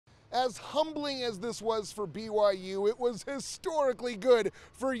As humbling as this was for BYU, it was historically good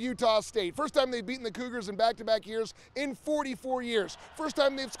for Utah State. First time they've beaten the Cougars in back-to-back years in 44 years. First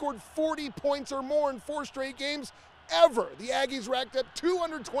time they've scored 40 points or more in 4 straight games ever. The Aggies racked up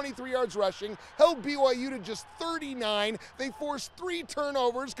 223 yards rushing, held BYU to just 39. They forced 3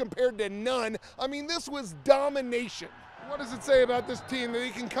 turnovers compared to none. I mean, this was domination. What does it say about this team that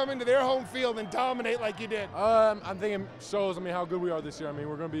you can come into their home field and dominate like you did? I think it shows, how good we are this year.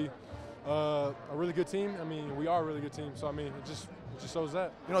 We're going to be a really good team. We are a really good team. So, it just shows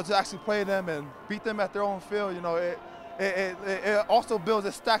that. To actually play them and beat them at their own field, it also builds,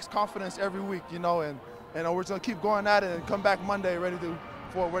 it stacks confidence every week, and we're just going to keep going at it and come back Monday ready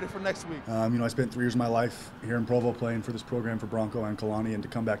for next week. I spent 3 years of my life here in Provo playing for this program for Bronco and Kalani, and to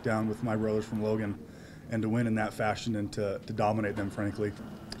come back down with my brothers from Logan and to win in that fashion and to dominate them, frankly,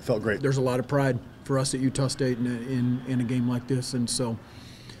 felt great. There's a lot of pride for us at Utah State in a game like this, and so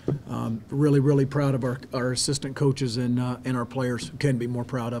really, really proud of our assistant coaches and our players. Couldn't be more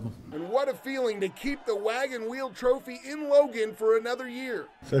proud of them. And what a feeling to keep the Wagon Wheel Trophy in Logan for another year.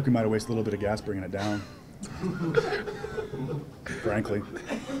 I feel like we might have wasted a little bit of gas bringing it down. Frankly.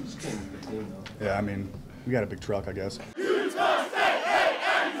 Yeah, we got a big truck, I guess. Utah State, hey,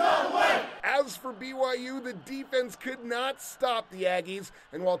 Aggies all the way! As for BYU, the defense could not stop the Aggies,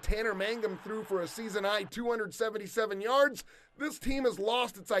 and while Tanner Mangum threw for a season-high 277 yards, this team has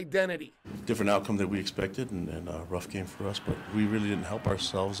lost its identity. Different outcome than we expected, and a rough game for us, but we really didn't help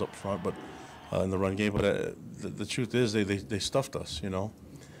ourselves up front but in the run game. But the truth is they stuffed us,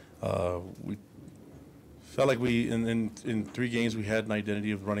 We felt like in 3 games we had an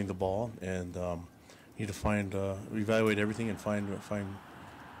identity of running the ball, and need to evaluate everything and find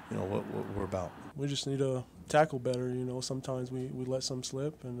what we're about. We just need to tackle better. Sometimes we let some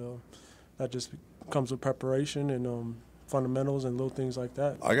slip, and that just comes with preparation and fundamentals and little things like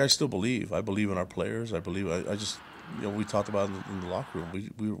that. I still believe. I believe in our players. I believe. I just, we talked about it in the locker room.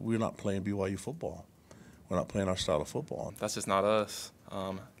 We're not playing BYU football. We're not playing our style of football. That's just not us.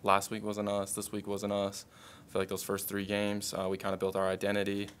 Last week wasn't us. This week wasn't us. I feel like those first 3 games, we kind of built our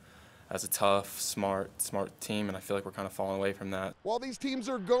identity as a tough, smart team, and I feel like we're kind of falling away from that. While these teams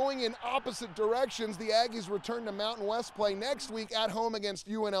are going in opposite directions, the Aggies return to Mountain West play next week at home against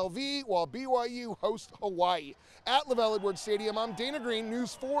UNLV, while BYU hosts Hawaii. At LaVelle Edwards Stadium, I'm Dana Green,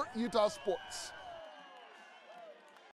 News 4 Utah Sports.